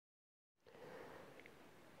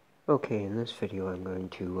Okay, in this video I'm going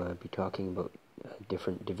to be talking about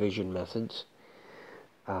different division methods.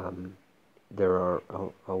 There are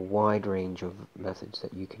a wide range of methods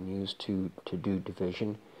that you can use to do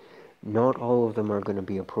division. Not all of them are going to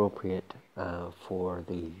be appropriate for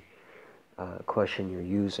the question you're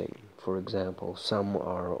using. For example, some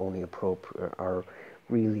are only are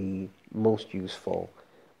really most useful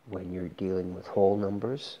when you're dealing with whole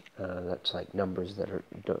numbers. That's like numbers that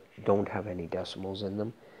don't have any decimals in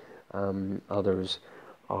them. Others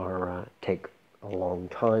are take a long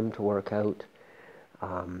time to work out.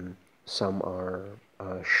 Some are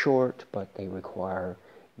short, but they require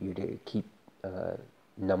you to keep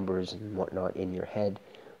numbers and whatnot in your head.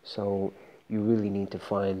 So you really need to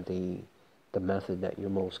find the method that you're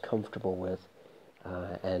most comfortable with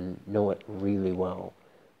and know it really well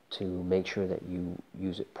to make sure that you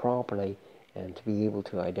use it properly and to be able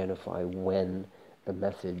to identify when the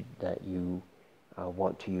method that you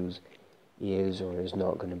want to use is or is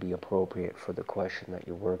not going to be appropriate for the question that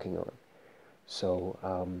you're working on. So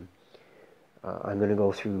I'm going to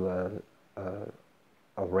go through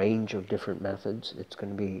a range of different methods. It's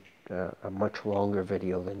going to be a much longer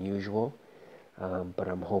video than usual, but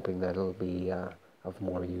I'm hoping that it'll be of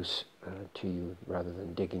more use to you rather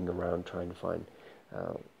than digging around trying to find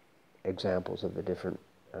examples of the different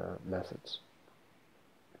methods.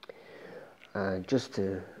 Just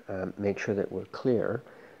to make sure that we're clear,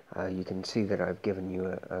 you can see that I've given you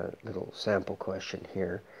a little sample question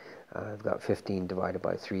here. I've got 15 divided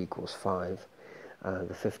by 3 equals 5.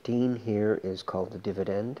 The 15 here is called the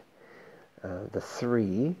dividend. The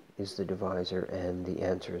 3 is the divisor, and the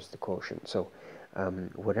answer is the quotient. So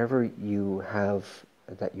whatever you have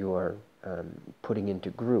that you are putting into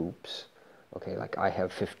groups, okay, like I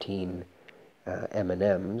have 15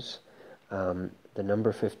 M&Ms, the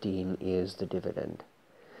number 15 is the dividend.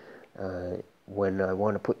 When I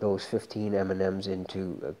want to put those 15 M&Ms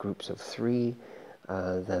into groups of 3,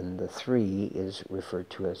 then the 3 is referred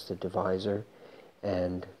to as the divisor,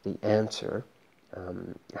 and the answer,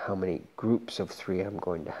 how many groups of 3 I'm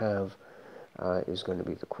going to have, is going to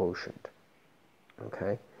be the quotient.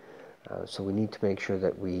 Okay? So we need to make sure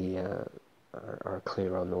that we are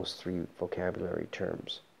clear on those 3 vocabulary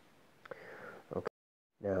terms. Okay.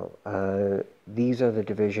 Now, these are the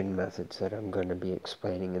division methods that I'm going to be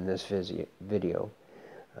explaining in this video.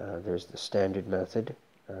 There's the standard method,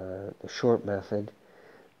 the short method,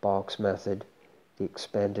 box method, the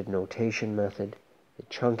expanded notation method, the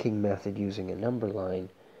chunking method using a number line,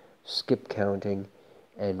 skip counting,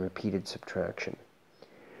 and repeated subtraction.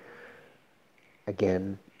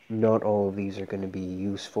 Again, not all of these are going to be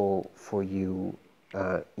useful for you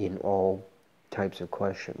in all types of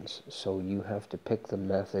questions. So you have to pick the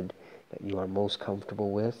method that you are most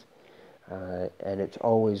comfortable with. And it's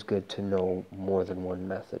always good to know more than one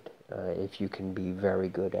method. If you can be very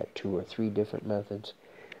good at 2 or 3 different methods,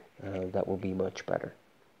 that will be much better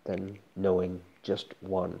than knowing just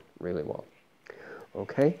one really well.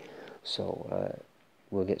 Okay, so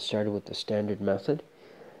we'll get started with the standard method,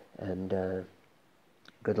 and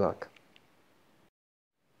good luck.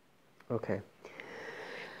 Okay,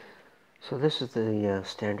 so this is the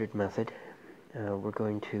standard method. We're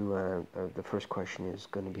going to, the first question is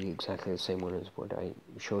going to be exactly the same one as what I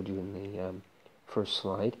showed you in the first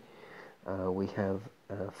slide. We have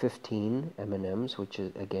 15 M&Ms, which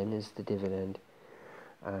is, again is the dividend,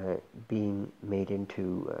 being made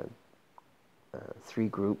into 3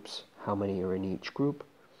 groups. How many are in each group?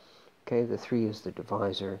 Okay, the 3 is the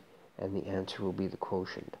divisor, and the answer will be the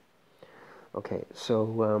quotient. Okay,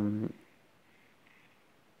 so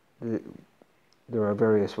there are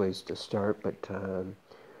various ways to start, but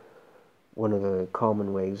one of the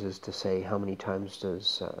common ways is to say how many times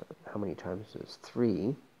does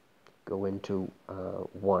 3 go into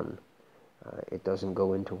 1? It doesn't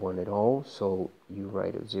go into 1 at all, so you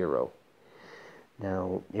write a 0.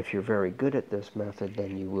 Now, if you're very good at this method,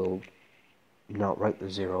 then you will not write the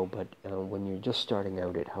 0, but when you're just starting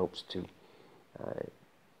out, it helps to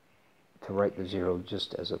write the 0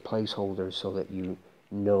 just as a placeholder so that you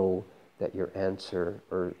know that your answer,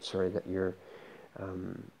 or sorry, that your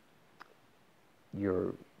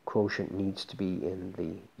quotient needs to be in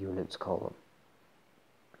the units column.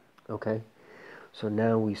 Okay? So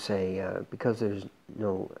now we say, because there's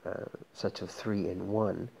no sets of 3 in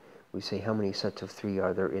 1, we say how many sets of 3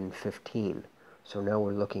 are there in 15. So now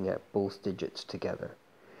we're looking at both digits together.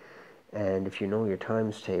 And if you know your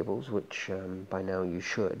times tables, which by now you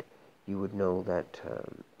should, you would know that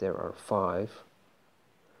there are 5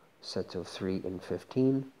 sets of 3 in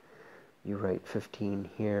 15. You write 15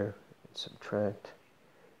 here and subtract,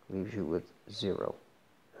 leaves you with 0.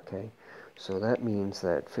 Okay, So that means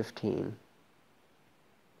that 15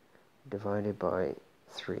 divided by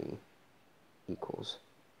 3 equals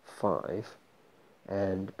 5.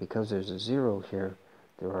 And because there's a 0 here,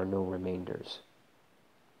 there are no remainders.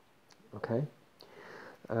 Okay?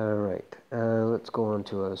 Alright, let's go on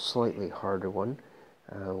to a slightly harder one.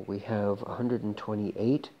 We have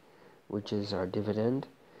 128, which is our dividend,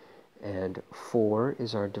 and 4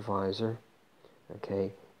 is our divisor.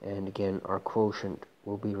 Okay, and again, our quotient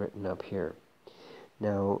will be written up here.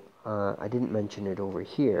 Now, I didn't mention it over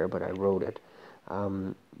here, but I wrote it.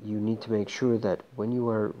 You need to make sure that when you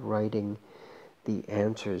are writing the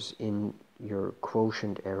answers in your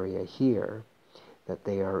quotient area here, that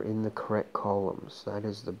they are in the correct columns. That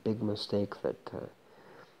is the big mistake that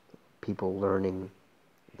people learning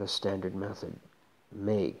the standard method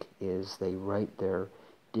make, is they write their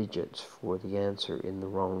digits for the answer in the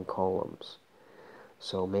wrong columns.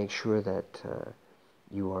 So make sure that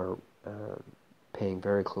you are paying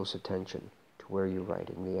very close attention to where you're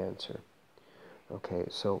writing the answer. Okay,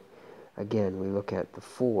 so again, we look at the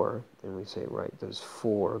 4, and we say, right, does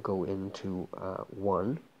 4 go into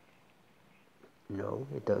 1? No,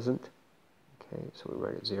 it doesn't. Okay, so we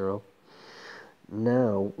write it 0.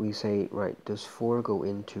 Now we say, right, does 4 go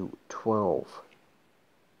into 12?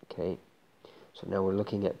 Okay, so now we're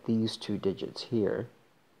looking at these two digits here.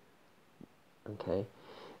 Okay,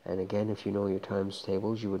 and again, if you know your times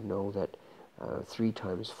tables, you would know that 3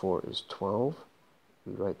 times 4 is 12.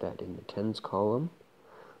 We write that in the tens column.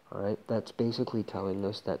 Alright, that's basically telling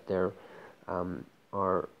us that there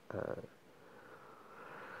are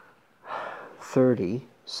 30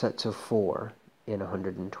 sets of 4 in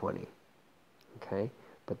 120. Okay,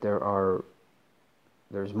 but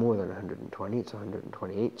there's more than 120, it's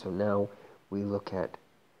 128, so now we look at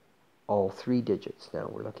all 3 digits. Now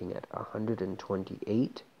we're looking at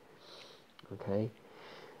 128, okay,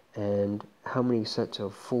 and how many sets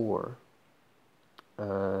of 4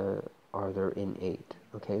 are there in 8?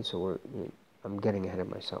 Okay, so I'm getting ahead of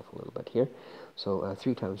myself a little bit here. So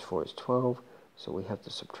 3 times 4 is 12, so we have to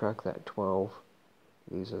subtract that 12,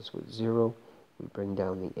 leaves us with 0. We bring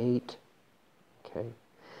down the 8, okay.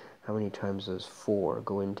 How many times does 4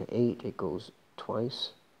 go into 8? It goes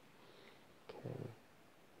twice.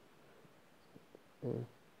 Okay.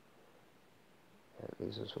 That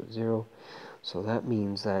leaves us with 0. So that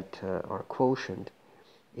means that our quotient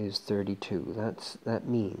is 32. That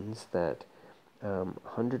means that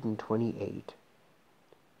 128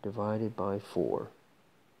 divided by 4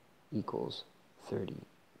 equals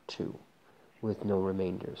 32 with no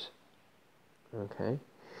remainders. Okay?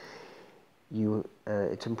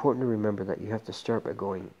 It's important to remember that you have to start by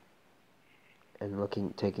going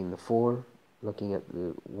and taking the 4, looking at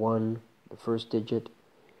the 1, the first digit,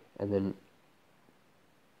 and then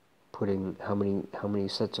putting how many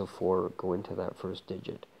sets of 4 go into that first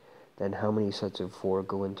digit. Then how many sets of 4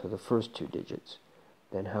 go into the first 2 digits.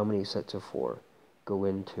 Then how many sets of 4 go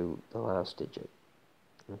into the last digit.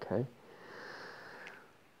 Okay?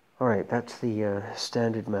 Alright, that's the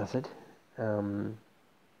standard method.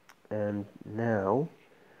 And now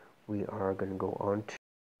we are going to go on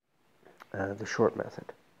to the short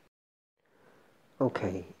method.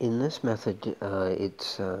 Okay, in this method,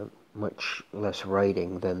 it's much less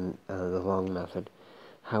writing than the long method.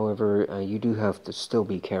 However, you do have to still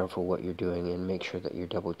be careful what you're doing and make sure that you're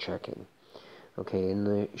double checking. Okay, in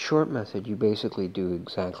the short method, you basically do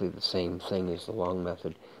exactly the same thing as the long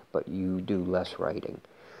method, but you do less writing.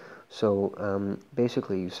 So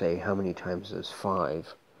basically you say, how many times does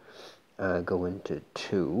 5 go into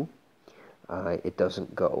 2? It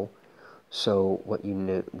doesn't go. So what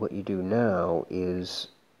you do now is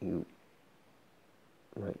you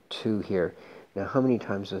write 2 here. Now how many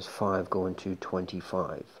times does 5 go into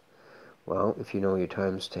 25? Well, if you know your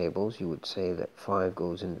times tables, you would say that 5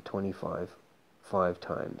 goes into 25 5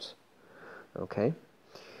 times. Okay?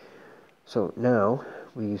 So now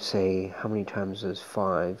we say, how many times does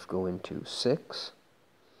 5 go into 6?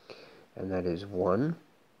 And that is 1.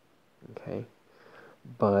 Okay?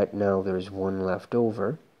 But now there's 1 left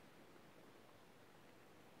over.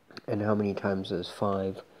 And how many times does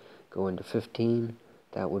 5 go into 15?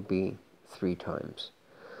 That would be 3 times.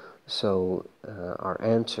 So our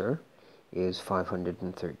answer is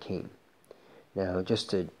 513. Now, just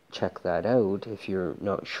to check that out, if you're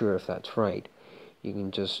not sure if that's right, you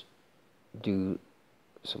can just do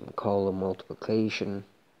some column multiplication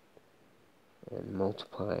and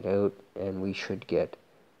multiply it out, and we should get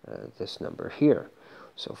this number here.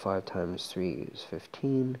 So 5 times 3 is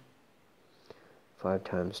 15. 5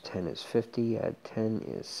 times 10 is 50. Add 10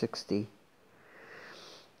 is 60.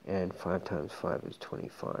 And 5 times 5 is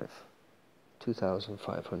 25.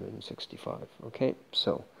 2,565. Okay,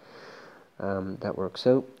 so that works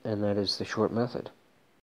out, and that is the short method.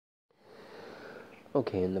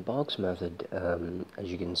 Okay, in the box method, as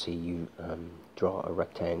you can see, you draw a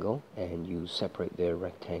rectangle, and you separate the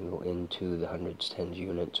rectangle into the hundreds, tens,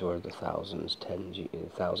 units, or the thousands,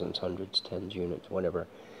 hundreds, tens, units, whatever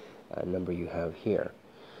number you have here.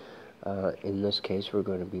 In this case, we're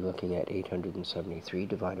going to be looking at 873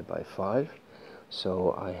 divided by 5.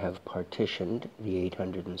 So I have partitioned the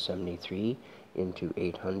 873 into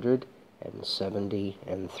 870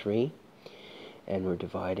 and 3, and we're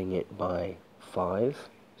dividing it by 5,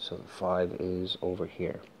 so 5 is over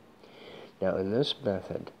here. Now in this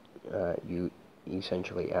method, you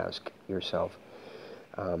essentially ask yourself,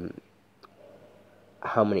 how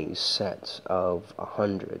many sets of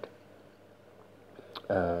 100,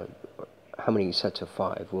 how many sets of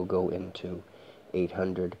 5 will go into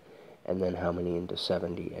 800, and then how many into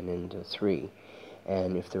 70 and into 3.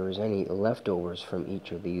 And if there is any leftovers from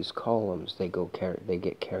each of these columns, they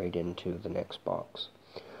get carried into the next box.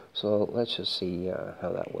 So let's just see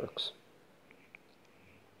how that works.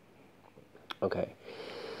 Okay,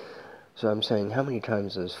 so I'm saying, how many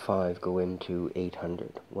times does 5 go into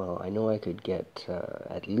 800? Well, I know I could get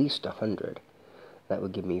at least 100. That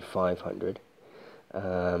would give me 500.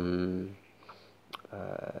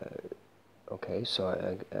 Okay, so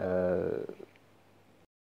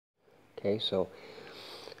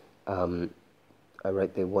I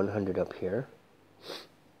write the 100 up here,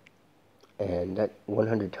 and that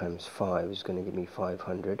 100 times 5 is going to give me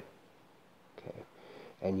 500. Okay,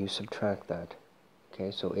 and you subtract that.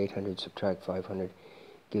 Okay, so 800 subtract 500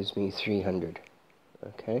 gives me 300.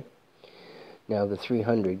 Okay, now the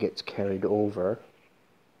 300 gets carried over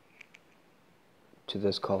to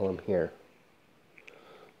this column here.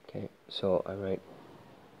 Okay, so I write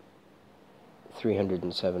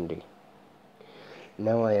 370.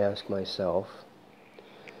 Now I ask myself,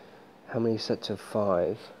 how many sets of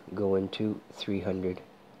 5 go into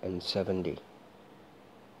 370?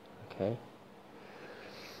 Okay.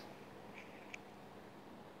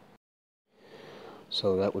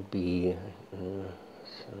 So that would be,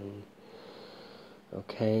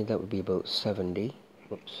 okay, that would be about 70.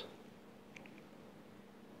 Whoops.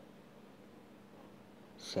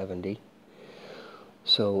 70.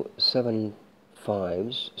 So 70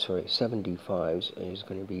 fives is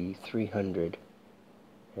going to be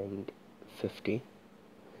 350.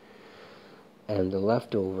 And the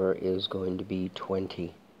leftover is going to be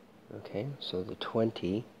 20. Okay, so the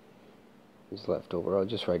 20 is left over. I'll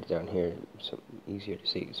just write it down here so easier to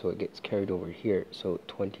see. So it gets carried over here, so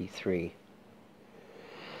 23.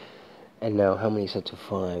 And now how many sets of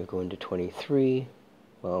 5 go into 23?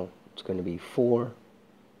 Well, it's going to be 4.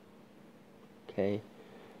 Okay,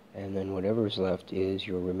 and then whatever is left is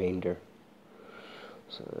your remainder.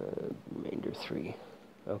 So remainder 3.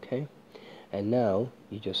 Okay, and now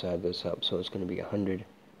you just add this up, so it's going to be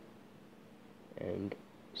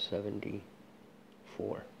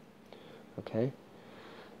 174. Okay,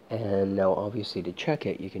 and now obviously to check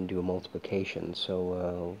it, you can do a multiplication.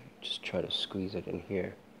 So just try to squeeze it in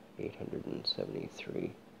here.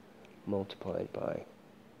 873 multiplied by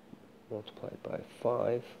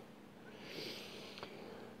 5.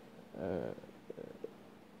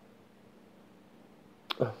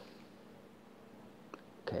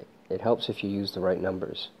 Okay, it helps if you use the right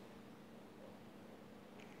numbers.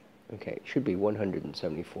 Okay, it should be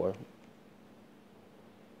 174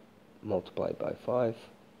 multiplied by 5.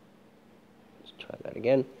 Let's try that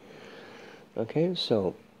again. Okay,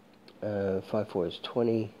 so 5 4 is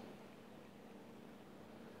 20.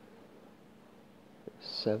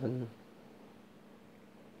 7.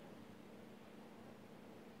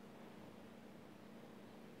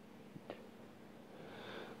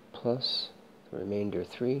 Plus the remainder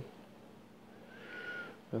 3.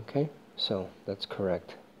 Okay, so that's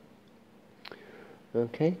correct.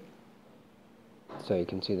 Okay, so you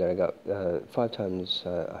can see that I got 5 times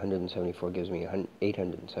 174 gives me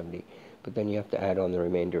 870, but then you have to add on the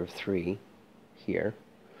remainder of 3 here.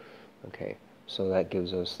 Okay, so that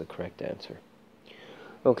gives us the correct answer.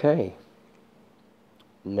 Okay,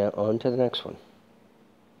 now on to the next one.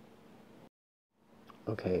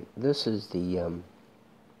 Okay, this is the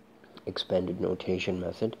expanded notation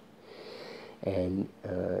method, and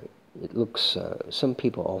it looks, some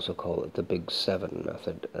people also call it the Big 7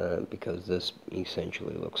 method, because this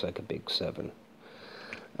essentially looks like a Big 7.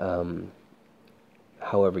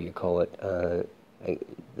 However you call it,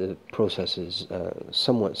 the process is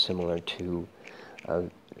somewhat similar to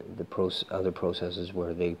other processes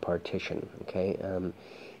where they partition. Okay,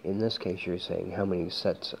 in this case you're saying how many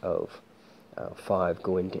sets of 5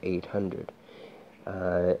 go into 800,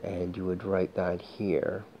 and you would write that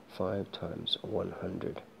here, 5 times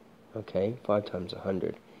 100. Okay, 5 times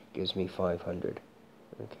 100 gives me 500.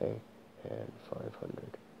 Okay, and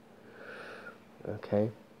 500.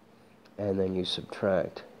 Okay, and then you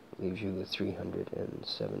subtract, leaves you with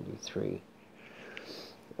 373.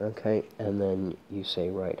 Okay, and then you say,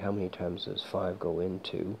 right, how many times does 5 go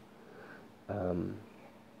into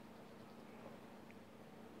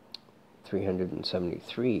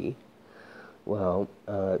 373? Well,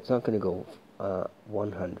 it's not going to go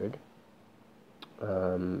 100.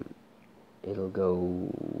 It'll go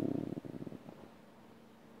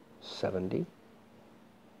 70,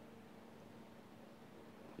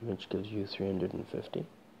 which gives you 350.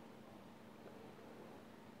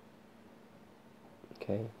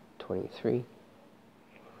 Okay, 23.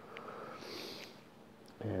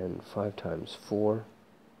 And 5 times 4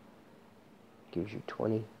 gives you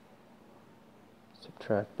 20.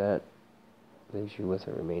 Subtract that, leaves you with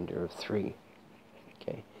a remainder of 3.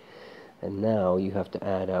 Okay, and now you have to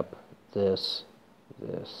add up this,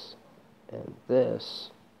 this, and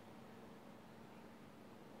this.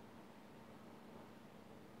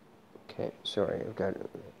 Okay, sorry,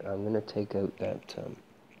 I'm going to take out that,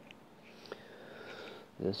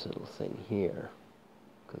 this little thing here,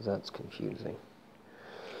 because that's confusing.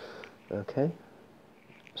 Okay,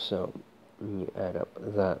 so you add up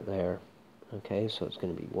that there. Okay, so it's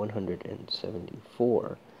going to be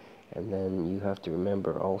 174, and then you have to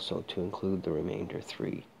remember also to include the remainder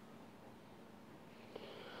 3.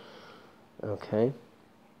 Okay.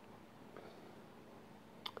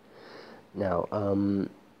 Now,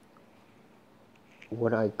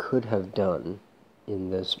 what I could have done in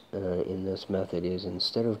this method is,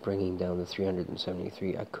 instead of bringing down the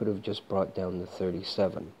 373, I could have just brought down the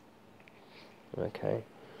 37. Okay.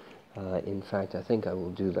 In fact, I think I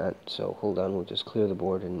will do that. So hold on, we'll just clear the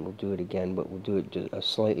board and we'll do it again, but we'll do it a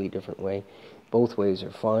slightly different way. Both ways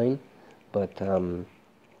are fine, but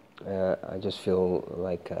I just feel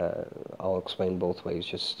like I'll explain both ways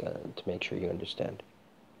just to make sure you understand.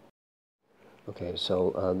 Okay,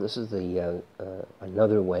 so this is the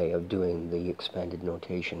another way of doing the expanded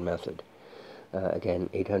notation method. Again,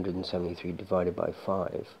 873 divided by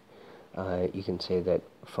 5. You can say that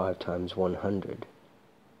 5 times 100,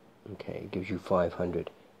 okay, it gives you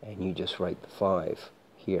 500, and you just write the 5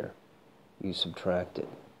 here. You subtract it.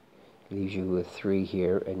 Leaves you with 3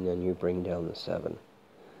 here, and then you bring down the 7.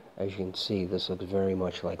 As you can see, this looks very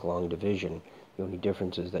much like long division. The only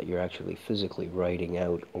difference is that you're actually physically writing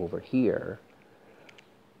out over here,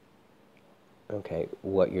 okay,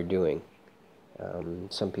 what you're doing.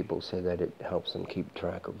 Some people say that it helps them keep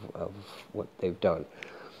track of what they've done.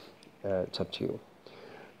 It's up to you.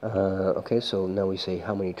 Okay, so now we say,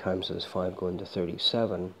 how many times does 5 go into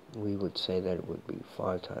 37? We would say that it would be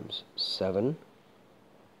 5 times 7.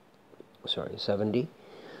 Sorry, 70.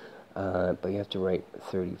 But you have to write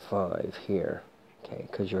 35 here, okay,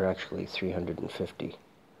 because you're actually 350.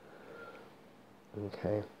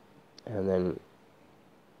 Okay, and then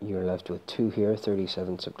you're left with 2 here.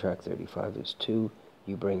 37 subtract 35 is 2.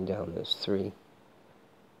 You bring down this 3.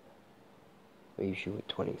 Leaves you with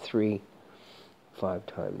 23. 5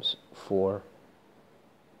 times 4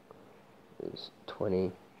 is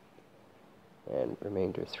 20. And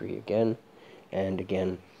remainder 3 again. And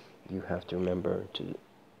again, you have to remember to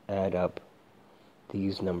add up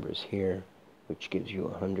these numbers here, which gives you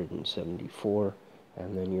 174.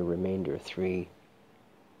 And then your remainder 3.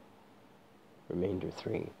 Remainder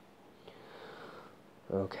 3.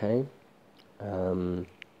 Okay.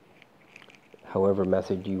 However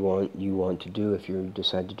method you want to do, if you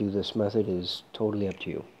decide to do this method, is totally up to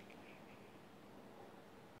you.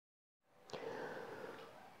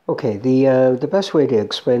 Okay, the best way to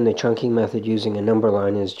explain the chunking method using a number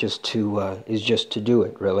line is just to do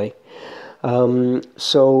it, really. For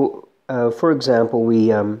example,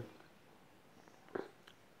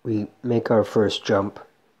 we make our first jump,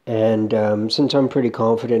 and since I'm pretty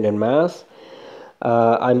confident in math,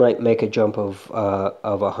 I might make a jump of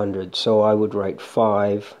 100. So I would write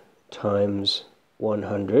 5 times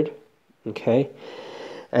 100. Okay,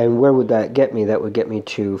 and where would that get me? That would get me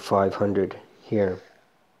to 500 here.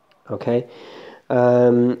 Okay,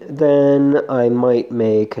 then I might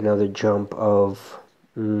make another jump of,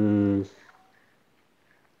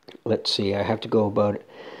 let's see, I have to go about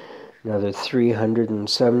another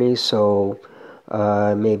 370, so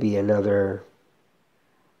maybe another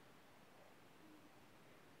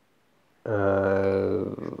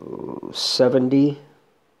 70,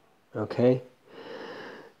 okay.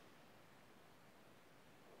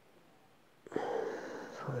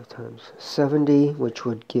 5 times 70, which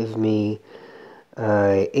would give me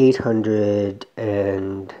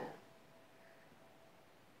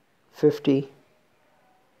 850.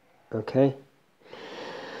 Okay.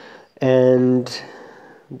 And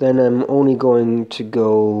then I'm only going to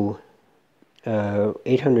go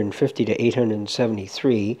 850 to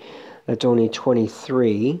 873. That's only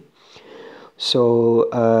 23.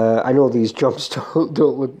 So I know these jumps don't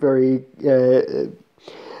look very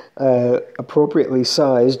appropriately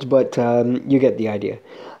sized, but you get the idea.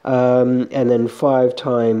 And then 5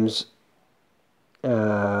 times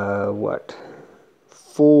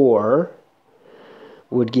 4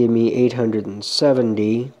 would give me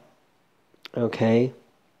 870. Okay,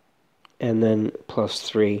 and then plus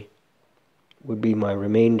 3 would be my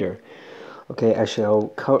remainder. Okay, actually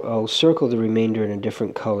I'll circle the remainder in a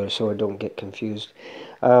different color so I don't get confused.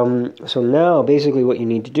 So now basically what you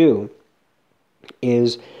need to do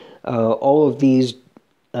is all of these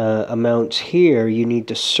amounts here you need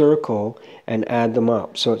to circle and add them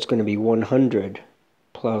up. So it's going to be 100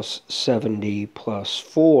 plus 70 plus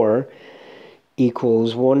 4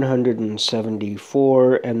 equals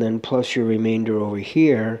 174, and then plus your remainder over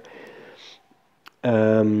here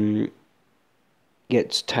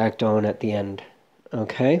gets tacked on at the end.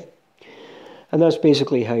 Okay? And that's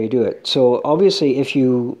basically how you do it. So obviously if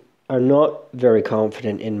you are not very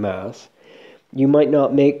confident in math, you might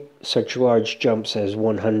not make such large jumps as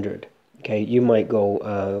 100. Okay, you might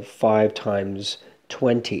go 5 times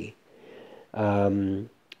 20.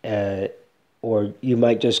 Or you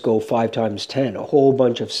might just go 5 times 10, a whole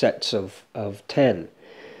bunch of sets of 10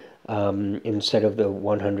 instead of the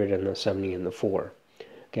 100 and the 70 and the 4.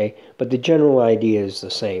 Okay, but the general idea is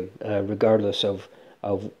the same, regardless of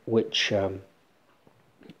which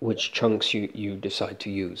chunks you decide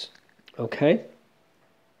to use. Okay?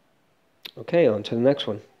 Okay, on to the next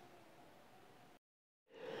one.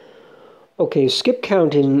 Okay, skip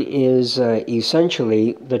counting is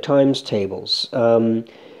essentially the times tables.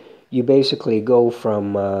 You basically go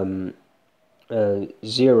from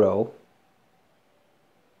 0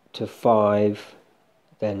 to 5,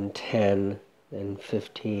 then 10, then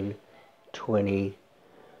 15, 20,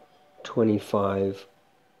 25,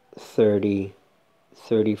 30,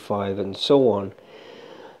 35, and so on.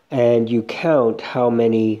 And you count how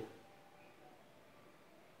many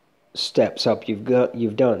steps up you've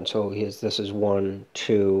done. So this is 1,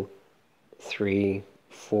 2, 3,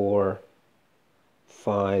 4,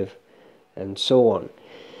 5, and so on.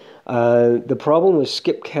 The problem with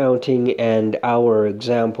skip counting and our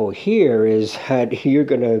example here is that you're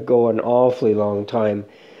going to go an awfully long time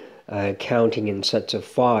counting in sets of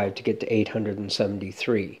 5 to get to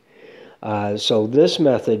 873. So this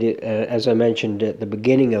method, as I mentioned at the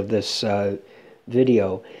beginning of this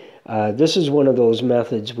video, this is one of those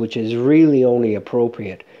methods which is really only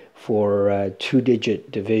appropriate for 2-digit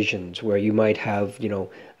divisions, where you might have,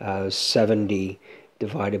 70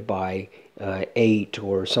 divided by 8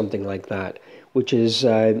 or something like that, which is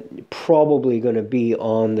probably going to be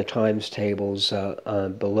on the times tables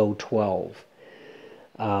below 12.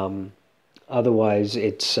 Otherwise,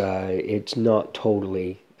 it's not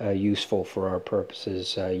totally useful for our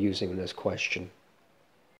purposes using this question.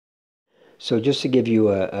 So just to give you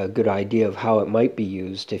a good idea of how it might be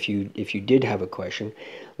used if you did have a question,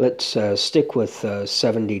 let's stick with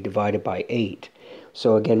 70 divided by 8.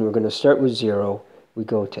 So again, we're going to start with 0. We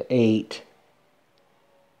go to 8,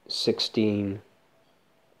 16,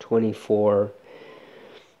 24,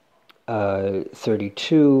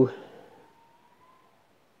 32,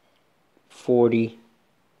 40,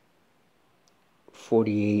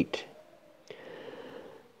 48,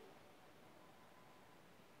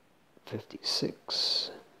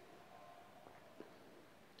 56,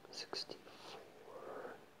 64,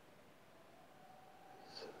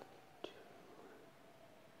 72.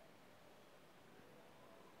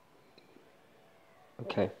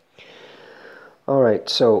 Okay. All right,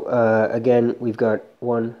 so again, we've got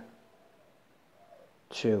 1,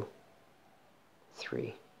 2,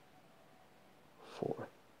 3, 4,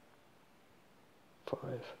 5,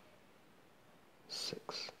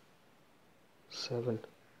 6, 7,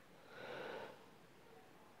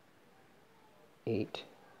 8.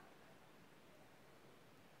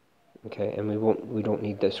 Okay, and we don't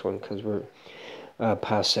need this one because we're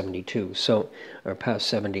past 72, so or past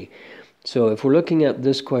 70. So if we're looking at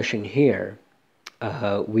this question here,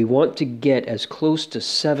 we want to get as close to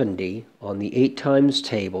 70 on the 8 times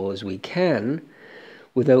table as we can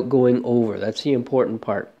without going over. That's the important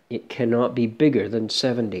part. It cannot be bigger than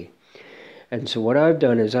 70. And so what I've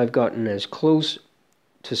done is I've gotten as close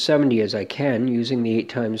to 70 as I can using the 8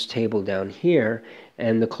 times table down here,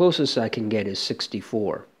 and the closest I can get is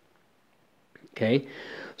 64. Okay,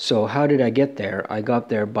 so how did I get there? I got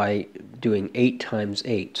there by doing 8 times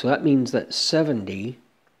 8. So that means that 70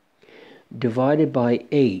 divided by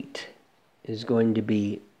 8 is going to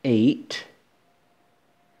be 8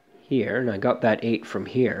 here, and I got that 8 from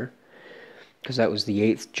here because that was the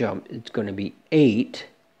 8th jump. It's going to be 8,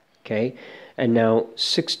 okay? And now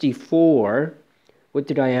 64, what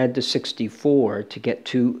did I add to 64 to get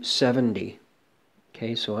to 70?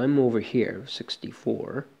 Okay, so I'm over here,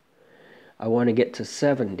 64. I want to get to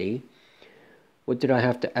 70. What did I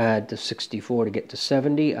have to add to 64 to get to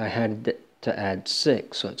 70? I had to add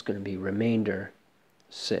 6, so it's going to be remainder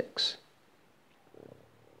 6.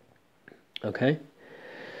 Okay?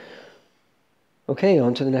 Okay,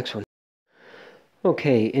 on to the next one.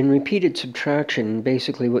 Okay, in repeated subtraction,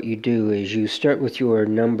 basically what you do is you start with your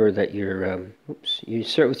number that you're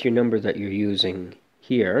using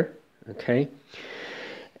here, okay?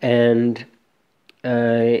 And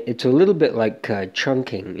it's a little bit like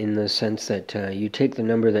chunking in the sense that you take the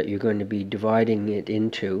number that you're going to be dividing it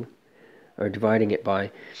into, or dividing it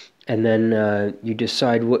by, and then you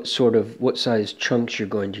decide what size chunks you're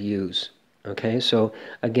going to use. Okay, so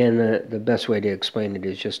again, the best way to explain it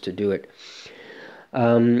is just to do it.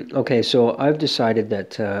 Okay, so I've decided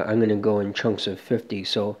that I'm going to go in chunks of 50.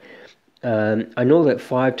 So I know that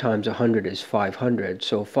 5 times 100 is 500,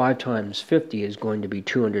 so 5 times 50 is going to be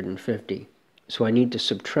 250. So I need to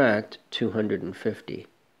subtract 250.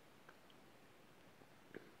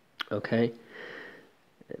 Okay,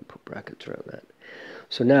 and put brackets around that.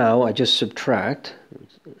 So now I just subtract.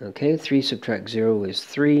 Okay, 3 subtract 0 is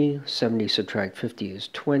 3, 70 subtract 50 is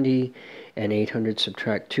 20, and 800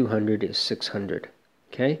 subtract 200 is 600.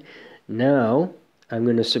 Okay, now I'm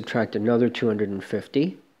going to subtract another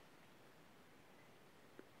 250.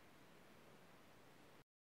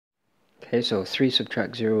 Okay, so 3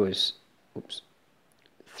 subtract 0 is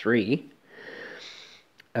 3.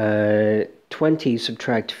 20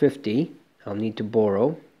 subtract 50, I'll need to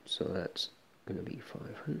borrow, so that's going to be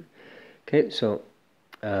 500. Okay, so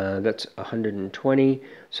that's 120,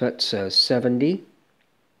 so that's 70.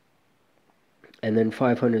 And then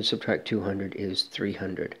 500 subtract 200 is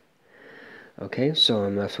 300. Okay, so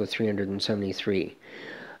I'm left with 373.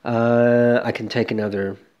 I can take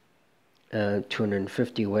another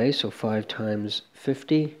 250 away, so 5 times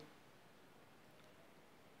 50,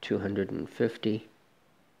 250.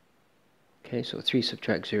 Okay, so 3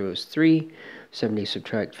 subtract 0 is 3, 70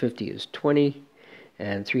 subtract 50 is 20,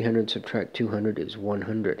 and 300 subtract 200 is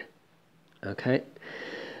 100. Okay,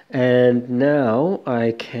 and now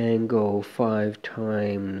I can go 5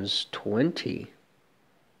 times 20.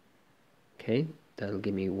 Okay, that'll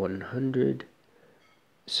give me 100.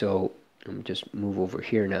 So let me just move over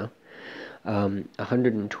here now.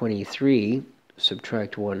 123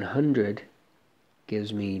 subtract 100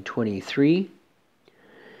 gives me 23.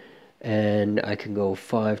 And I can go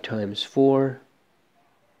 5 times 4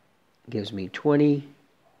 gives me 20.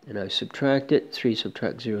 And I subtract it. 3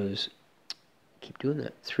 subtract 0 is, keep doing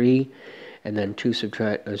that, 3. And then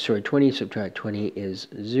 20 subtract 20 is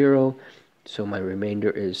 0. So my remainder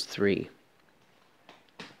is 3.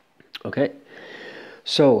 Okay,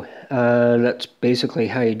 so that's basically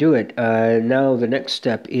how you do it. Now the next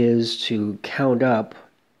step is to count up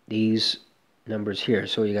these numbers here.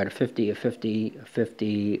 So you got a 50, a 50, a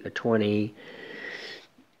 50, a 20,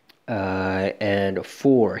 and a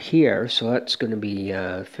 4 here. So that's going to be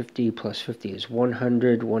 50 plus 50 is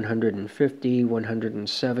 100, 150,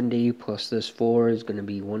 170, plus this 4 is going to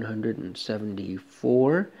be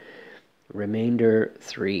 174, remainder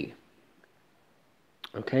 3.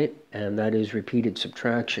 Okay, and that is repeated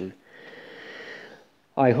subtraction.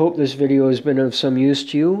 I hope this video has been of some use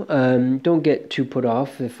to you. Don't get too put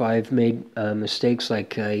off if I've made mistakes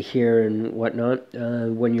like here and whatnot.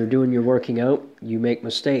 When you're doing your working out, you make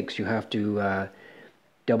mistakes. You have to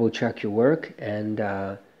double check your work, and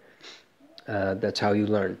that's how you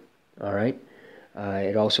learn. All right?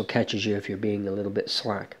 It also catches you if you're being a little bit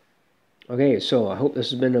slack. Okay, so I hope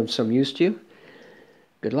this has been of some use to you.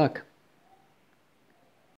 Good luck.